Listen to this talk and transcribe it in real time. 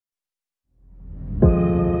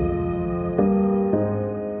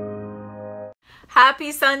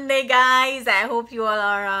Happy Sunday, guys. I hope you all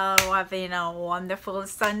are having a wonderful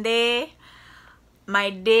Sunday. My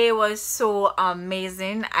day was so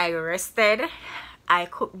amazing. I rested, I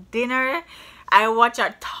cooked dinner, I watched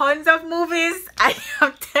tons of movies. I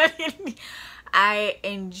am telling you,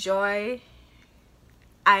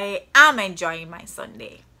 I am enjoying my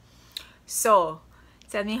Sunday. So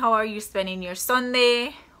tell me, how are you spending your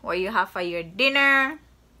Sunday? What you have for your dinner?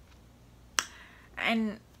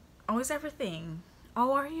 And how's everything?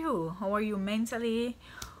 How are you? How are you mentally?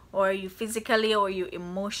 Or are you physically? Or are you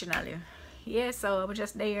emotionally? Yeah, so I'm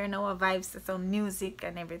just there in our vibes to some music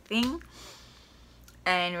and everything.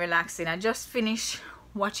 And relaxing. I just finished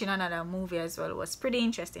watching another movie as well. It was pretty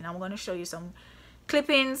interesting. I'm going to show you some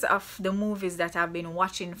clippings of the movies that I've been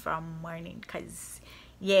watching from morning. Because,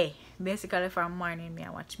 yeah, basically from morning,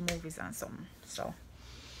 I watch movies and some. So,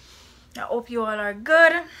 I hope you all are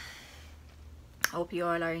good. Hope you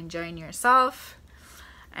all are enjoying yourself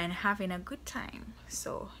and having a good time.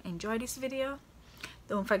 So enjoy this video.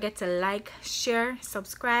 Don't forget to like, share,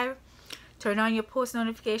 subscribe, turn on your post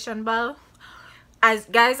notification bell. As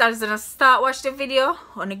guys, I was gonna start watch the video.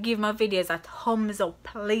 I wanna give my videos a thumbs up,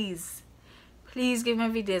 please. Please give my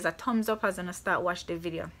videos a thumbs up as I'm gonna start watch the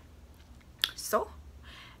video. So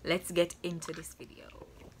let's get into this video.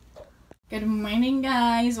 Good morning,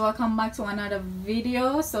 guys. Welcome back to another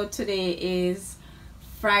video. So today is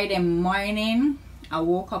Friday morning. I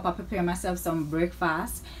woke up, I prepared myself some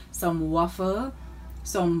breakfast, some waffle,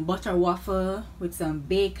 some butter waffle with some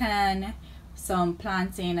bacon, some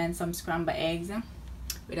plantain and some scrambled eggs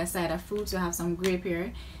with a side of fruits. We have some grape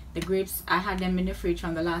here. The grapes, I had them in the fridge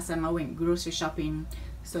from the last time I went grocery shopping,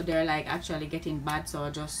 so they're like actually getting bad, so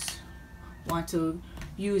I just want to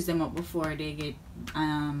use them up before they get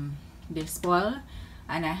they spoil.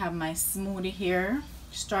 And I have my smoothie here,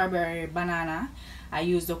 strawberry banana. I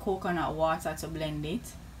use the coconut water to blend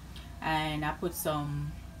it, and I put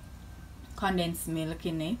some condensed milk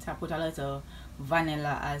in it. I put a little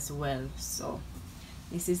vanilla as well. So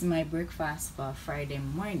this is my breakfast for Friday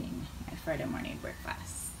morning, my Friday morning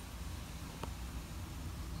breakfast.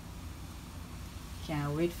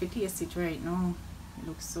 Can't wait for taste it right now. It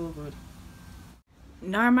looks so good.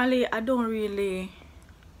 Normally I don't really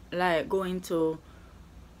like go into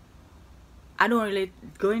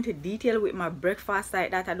detail with my breakfast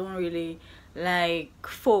like that. I don't really like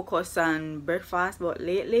focus on breakfast, but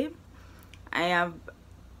lately I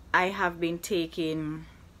have been taking,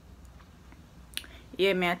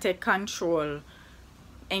 yeah, I take control,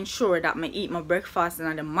 ensure that I eat my breakfast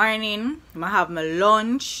in the morning, I have my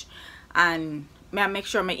lunch, and I make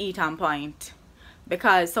sure I eat on point.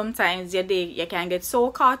 Because sometimes your day, you can get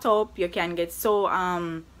so caught up, you can get so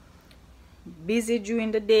busy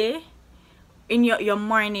during the day in your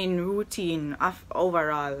morning routine of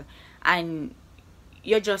overall, and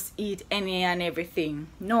you just eat any and everything.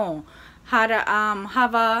 No,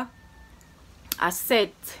 have a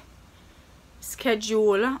set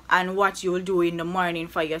schedule and what you'll do in the morning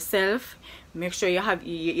for yourself. Make sure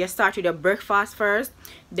you start with your breakfast first,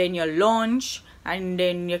 then your lunch, and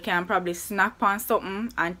then you can probably snack on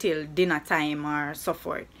something until dinner time or so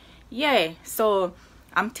forth. Yeah, so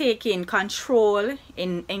I'm taking control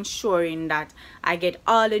in ensuring that I get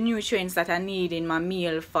all the nutrients that I need in my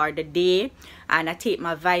meal for the day, and I take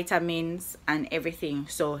my vitamins and everything.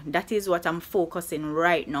 So that is what I'm focusing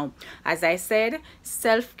right now. As I said,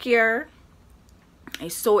 self-care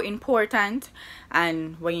is so important,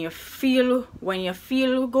 and when you feel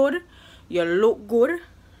good, you look good,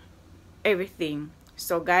 everything.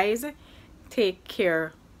 So guys, take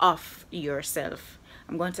care of yourself.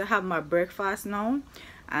 I'm going to have my breakfast now,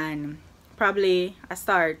 and probably I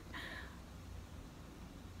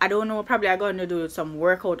don't know, probably I'm going to do some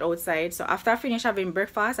workout outside. So after I finish having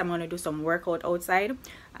breakfast, I'm going to do some workout outside,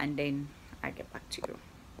 and then I get back to you.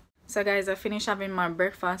 So guys, I finished having my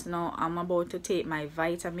breakfast now. I'm about to take my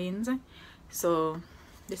vitamins. So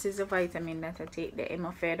this is the vitamin that I take, the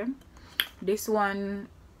Emma-Fed. This one,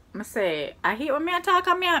 I hate when I talk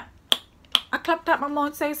and I clapped up my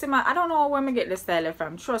mouth, so you see, I don't know where I get this style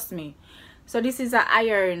from, trust me. So this is an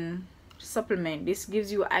iron supplement. This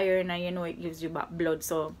gives you iron, and you know it gives you back blood.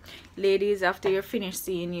 So ladies, after you're finished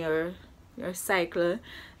seeing your cycle,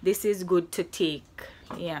 this is good to take.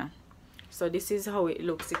 Yeah, so this is how it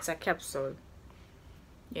looks. It's a capsule.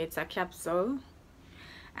 Yeah, it's a capsule.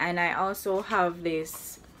 And I also have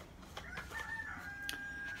this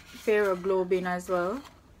Ferroglobin as well.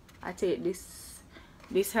 I take this.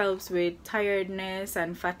 This helps with tiredness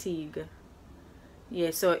and fatigue.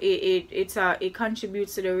 Yeah, so it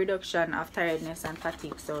contributes to the reduction of tiredness and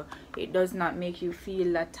fatigue. So it does not make you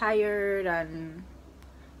feel tired and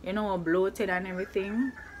you know, bloated and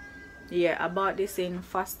everything. Yeah, I bought this in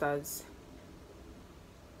Foster's.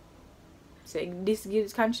 So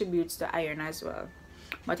this contributes to iron as well.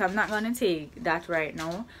 But I'm not gonna take that right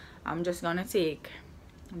now. I'm just gonna take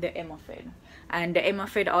the Emofed. And the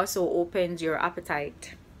Emofed also opens your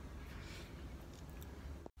appetite.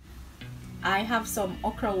 I have some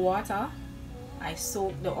okra water. I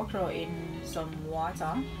soak the okra in some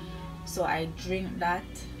water, so I drink that.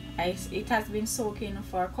 It has been soaking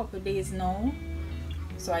for a couple of days now,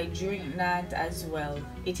 so I drink that as well.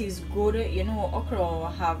 It is good, you know, okra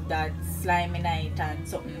have that slime in it and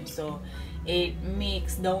something, so it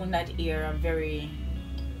makes down that ear very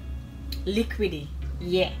liquidy.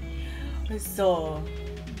 Yeah, so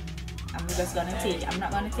I'm just gonna take it. I'm not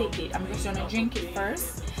gonna take it, I'm just gonna drink it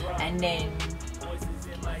first, and then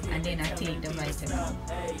I take the vitamin.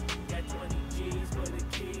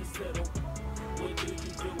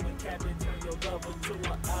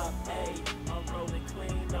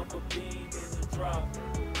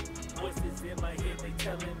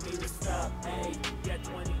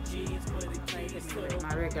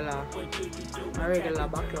 My regular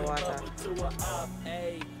bottle of water.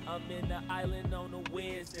 I'm in the island on a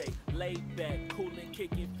Wednesday, laid back, coolin',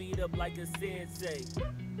 kicking feet up like a sensei.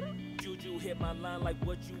 Juju hit my line like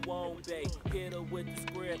what you want, babe. Hit her with the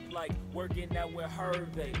script like working out with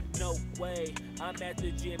Hervey. No way, I'm at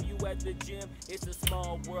the gym, you at the gym. It's a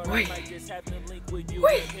small world, I might just have to link with you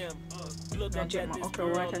and him. Look up at this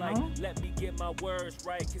girl like, let me get my words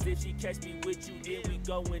right. Cause if she catch me with you, then we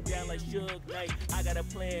going down like Suge Knight. I got a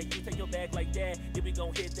plan, you take your bag like that, then we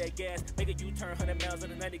gon' hit that gas. Make a U-turn 100 miles on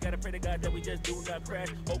the 90, gotta pray to God that we just do not crash.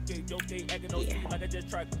 Okay, acting no speed like I just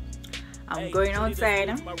tried. I'm going outside.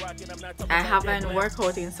 I haven't worked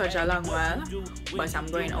out in such a long while, but I'm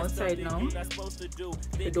going outside now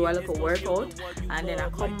to do a little workout, and then I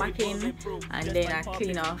come back in and then I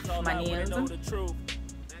clean off my nails,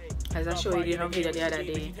 as I showed you in a video the other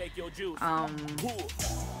day.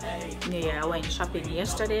 Yeah, I went shopping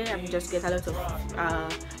yesterday. I just get a lot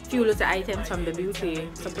of few little items from the beauty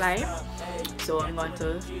supply, so I'm going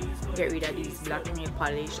to get rid of these black nail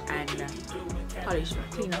polish and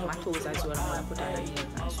clean up my toes as well. I'm going to put on the nails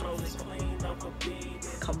and stuff. So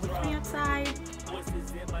come with me outside.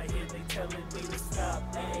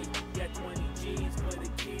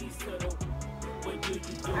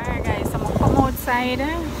 Alright guys, I'm gonna come outside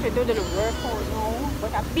to do the workout now,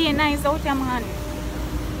 but it's being nice out here, man.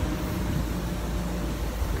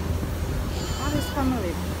 All this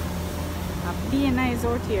family, it's being nice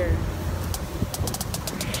out here.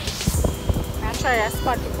 I'm try a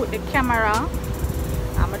spot to put the camera.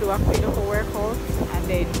 I'm gonna do a quick little workout and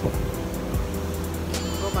then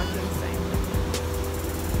go back inside.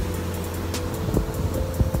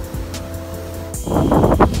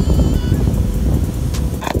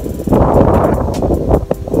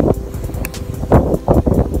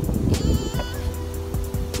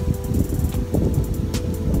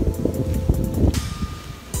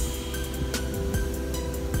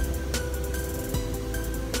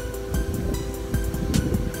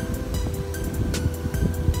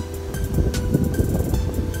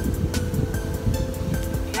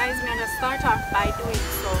 Start off by doing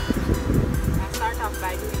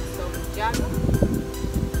some jog,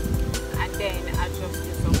 and then I just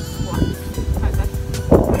do some squats.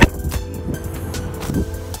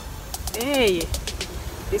 Hey,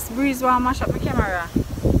 this breeze will mash up my camera. Oh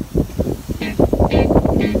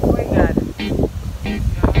my god,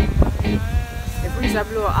 the breeze will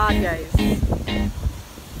blow hard, guys.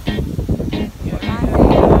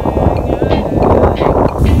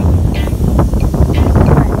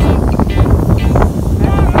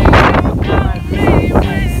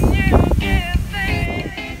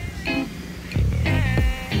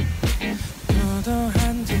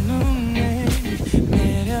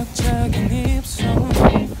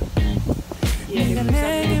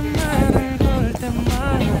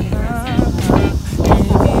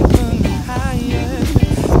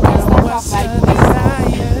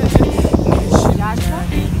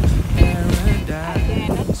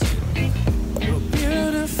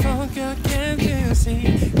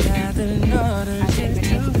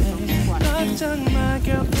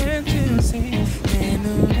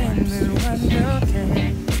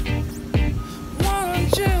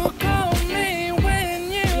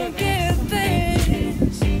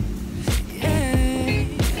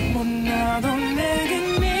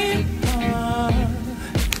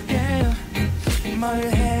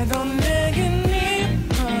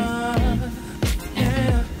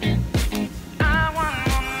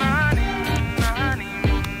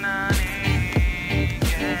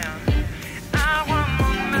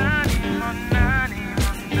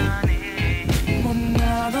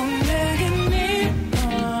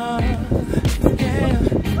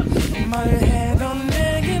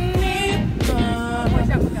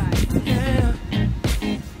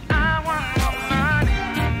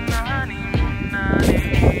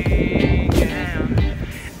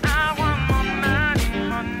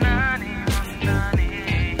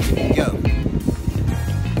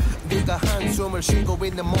 쉬고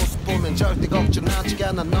있는 모습 보면 절대 걱정하지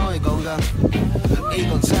않아 너의 건강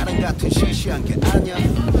이건 사랑 같은 시시한 게 아니야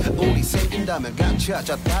우리 생긴다면 같이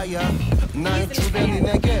하자 다야 나의 주변이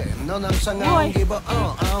내게 넌 항상 I don't give a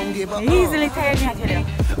I don't give a Easily tired me, I tell you.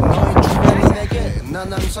 너의 주변이 내게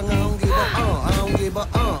난 항상 I don't give a I don't give a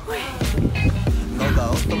너가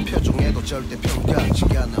어떤 표정에도 절대 평가하지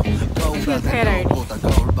않아 거울 안에 너보다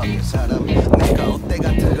거울 밖에 사람 내가 어때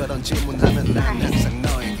같은 그런 질문하면 난 항상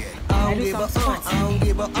너에게 I don't give a I don't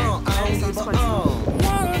give a I don't give a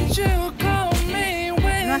Won't you call me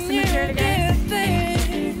when you get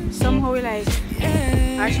there Somehow we like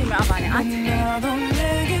actually me up on it.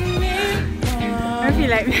 I feel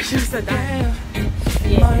like we should have done.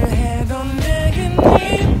 Yeah. It's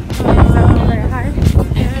very hard.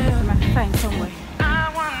 I'm gonna find somewhere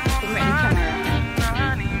to make the camera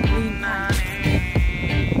lean on.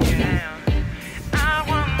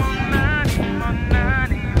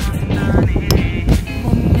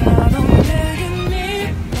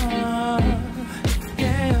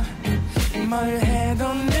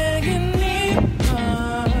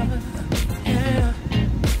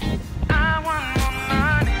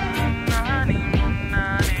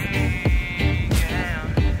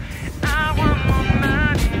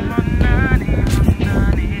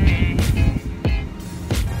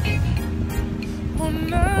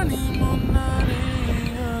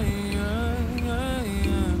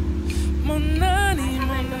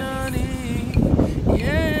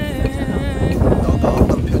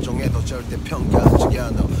 절대 평가하지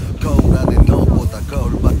않아 거울 안에 너보다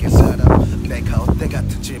거울 밖에 사람 내가 어때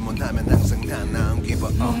같은 질문하면 항상 난 I don't give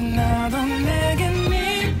a 나도 내게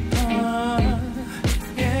미워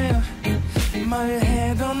yeah.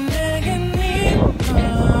 말해도 내게 미워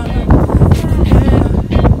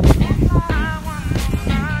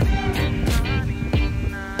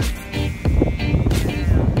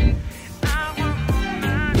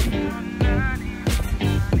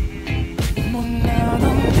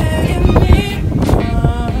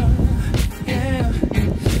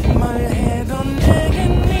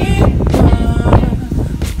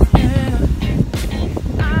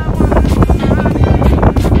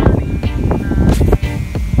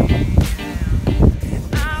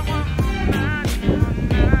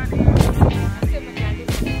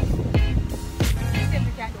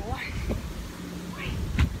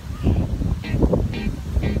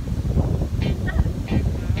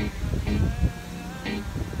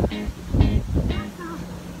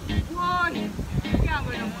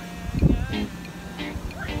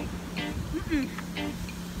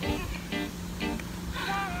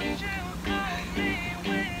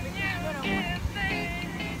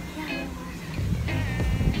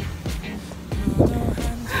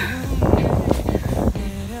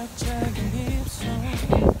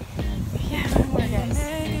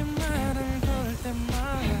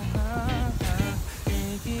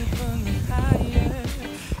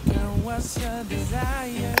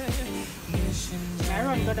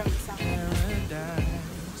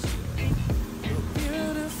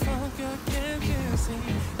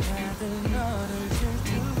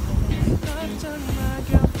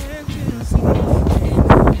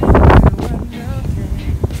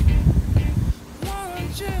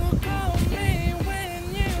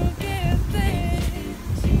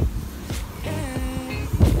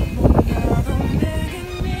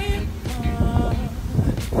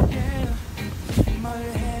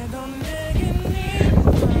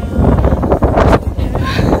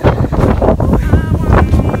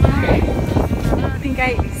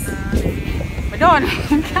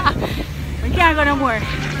We can't go no more.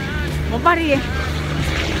 My body,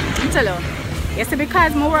 I'm telling you, yes,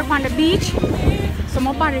 because I work on the beach, so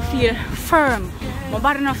my body feel firm. My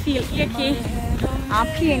body not feel achy and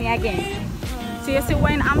painy again. So you see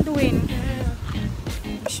when I'm doing,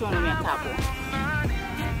 I'm showing you a table.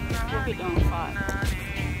 Hope it don't fall.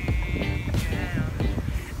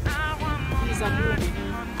 These are blue.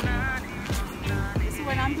 You see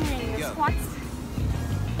when I'm doing the squats.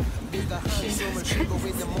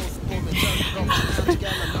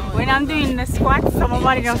 When I'm doing the squats, so my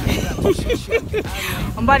body don't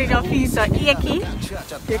feel so achy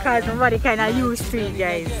because my body kind of used to it,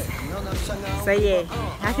 guys. So yeah,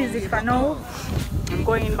 that is it for now. I'm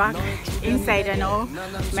going back inside and now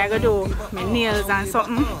I'm gonna do my nails and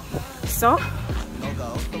something. So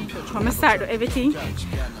I'm gonna start do everything.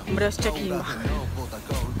 I'm just checking back.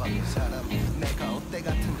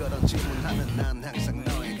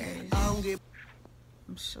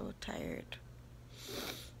 I'm so tired.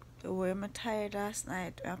 The way I'm tired last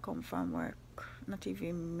night, I come from work. Not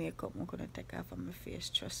even makeup I'm gonna take off on my face,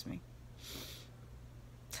 trust me.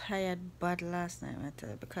 Tired bad last night, I tell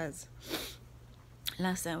you, because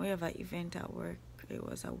Last time we have an event at work, it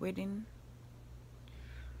was a wedding.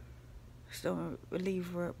 So we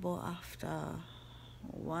leave work about after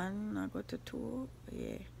 1, I go to 2,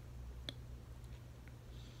 yeah.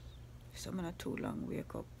 So I'm not too long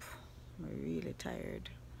wake up. I'm really tired.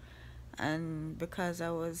 And because I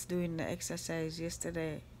was doing the exercise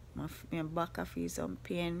yesterday, my back I feel some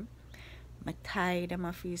pain. My thigh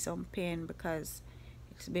I feel some pain because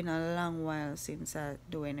it's been a long while since I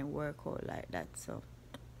do any workout like that. So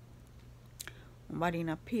my body in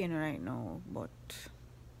a pain right now, but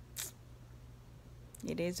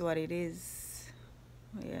it is what it is.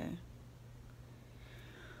 Yeah.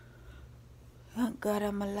 Thank God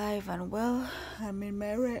I'm alive and well. I'm in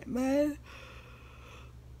my right mind.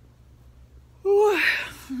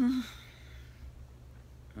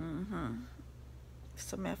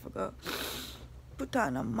 So I forgot put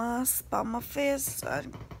on a mask on my face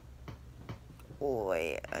and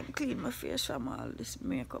and clean my face from all this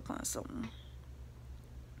makeup and something.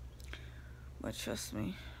 But trust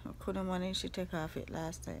me, I couldn't manage to take off it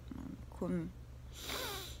last time, man. Couldn't.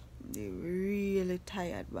 They really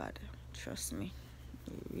tired bad. Trust me.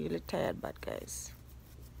 They really tired bad, guys.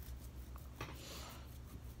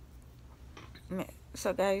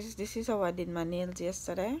 So guys, this is how I did my nails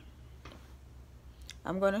yesterday.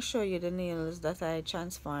 I'm gonna show you the nails that I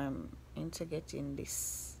transformed into getting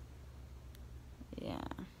this. Yeah.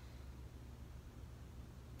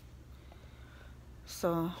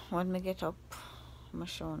 So when I get up, I'm gonna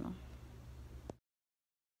show you.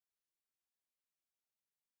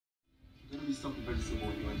 You're gonna be something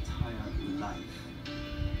vegetable your entire life.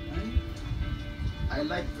 Right? I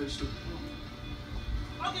like vegetables.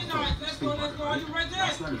 Okay, now let's go. Are you ready?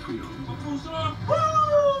 That's not a Creole.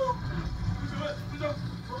 Woo!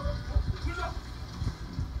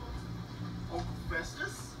 Uncle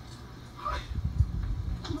Festus? Hi.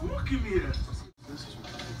 Welcome here. This is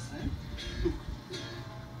what I say. Look,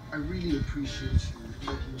 I really appreciate you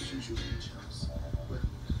making us use your beach house, but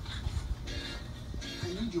I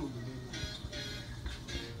need your name.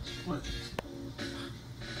 What?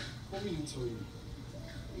 What will you tell you?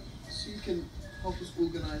 So you can help us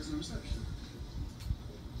organize the reception.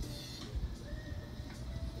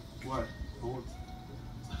 What? What?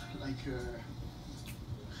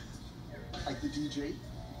 Like the DJ,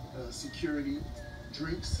 security,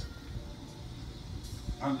 drinks.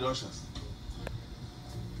 And the ushers.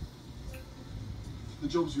 The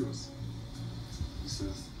job's yours. He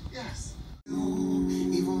says, Yes.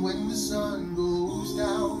 Even when the sun goes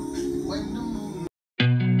down, when the moon.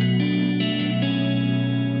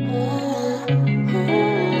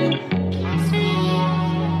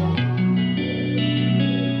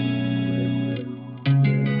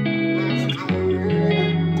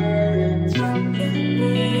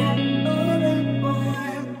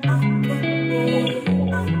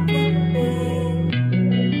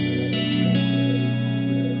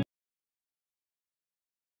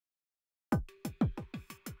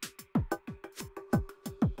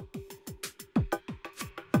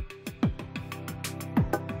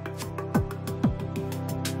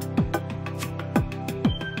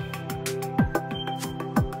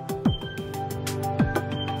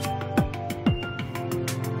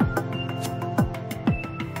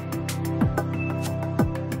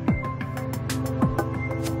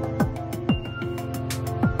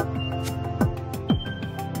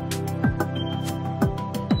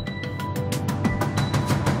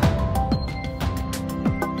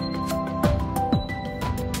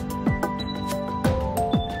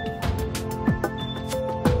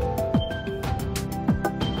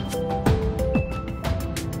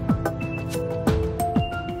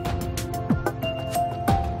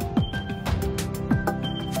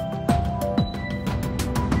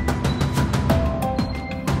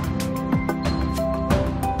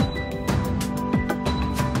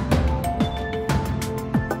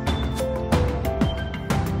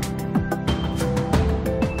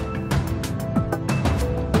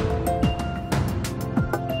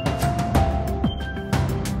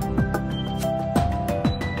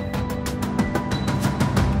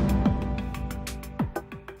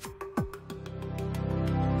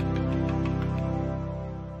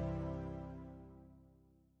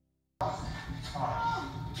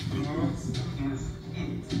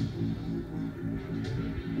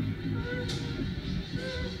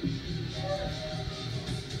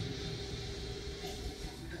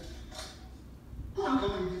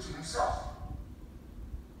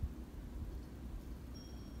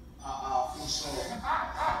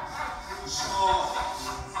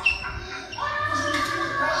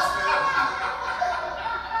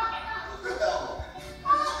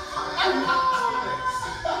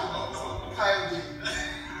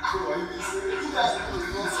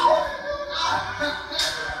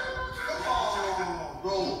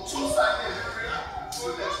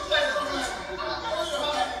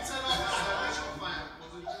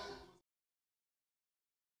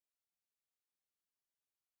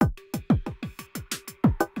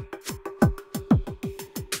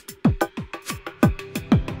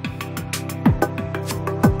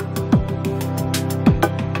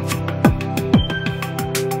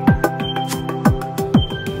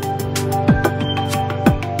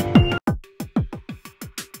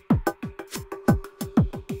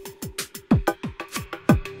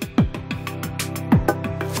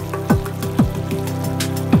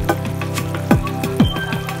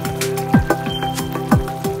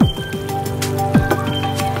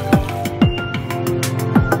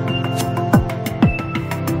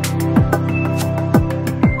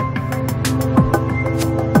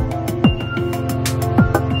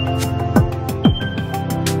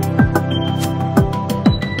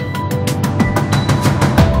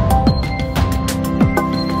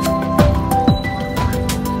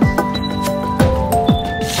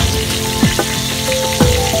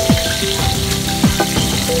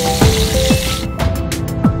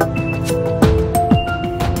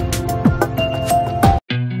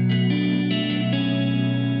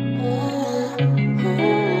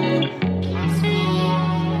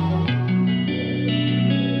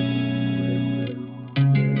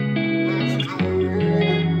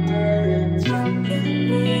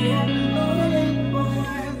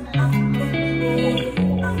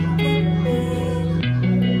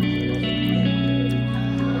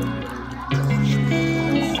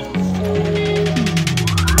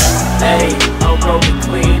 Hey, I'm rolling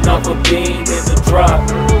clean off a beam in the drop.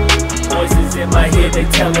 Voices in my head, they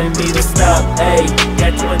telling me to stop. Hey,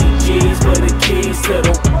 got 20 G's for the keys to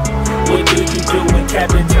the. What do you do when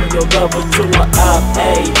Captain turn your lover to a op?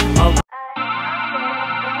 Hey, I'm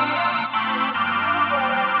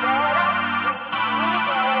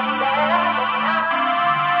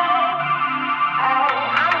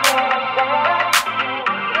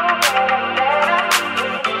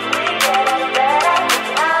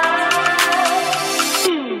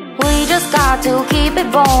to keep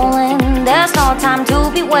it rolling, there's no time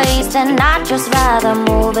to be wasting. I'd just rather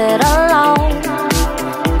move it along.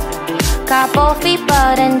 Got both feet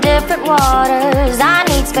but in different waters. I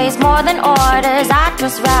need space more than orders. I'd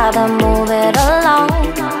just rather move it along.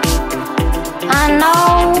 I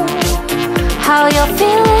know how you're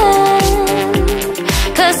feeling,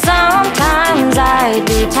 'cause sometimes I'd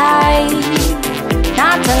be tight.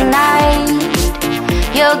 Not tonight,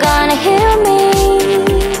 you're gonna hear me.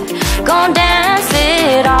 Gon' dance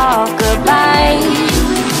it off goodbye.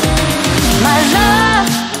 My love,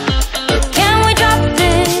 can we drop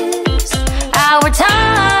this? Our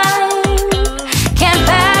time can't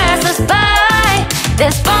pass us by.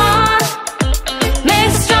 This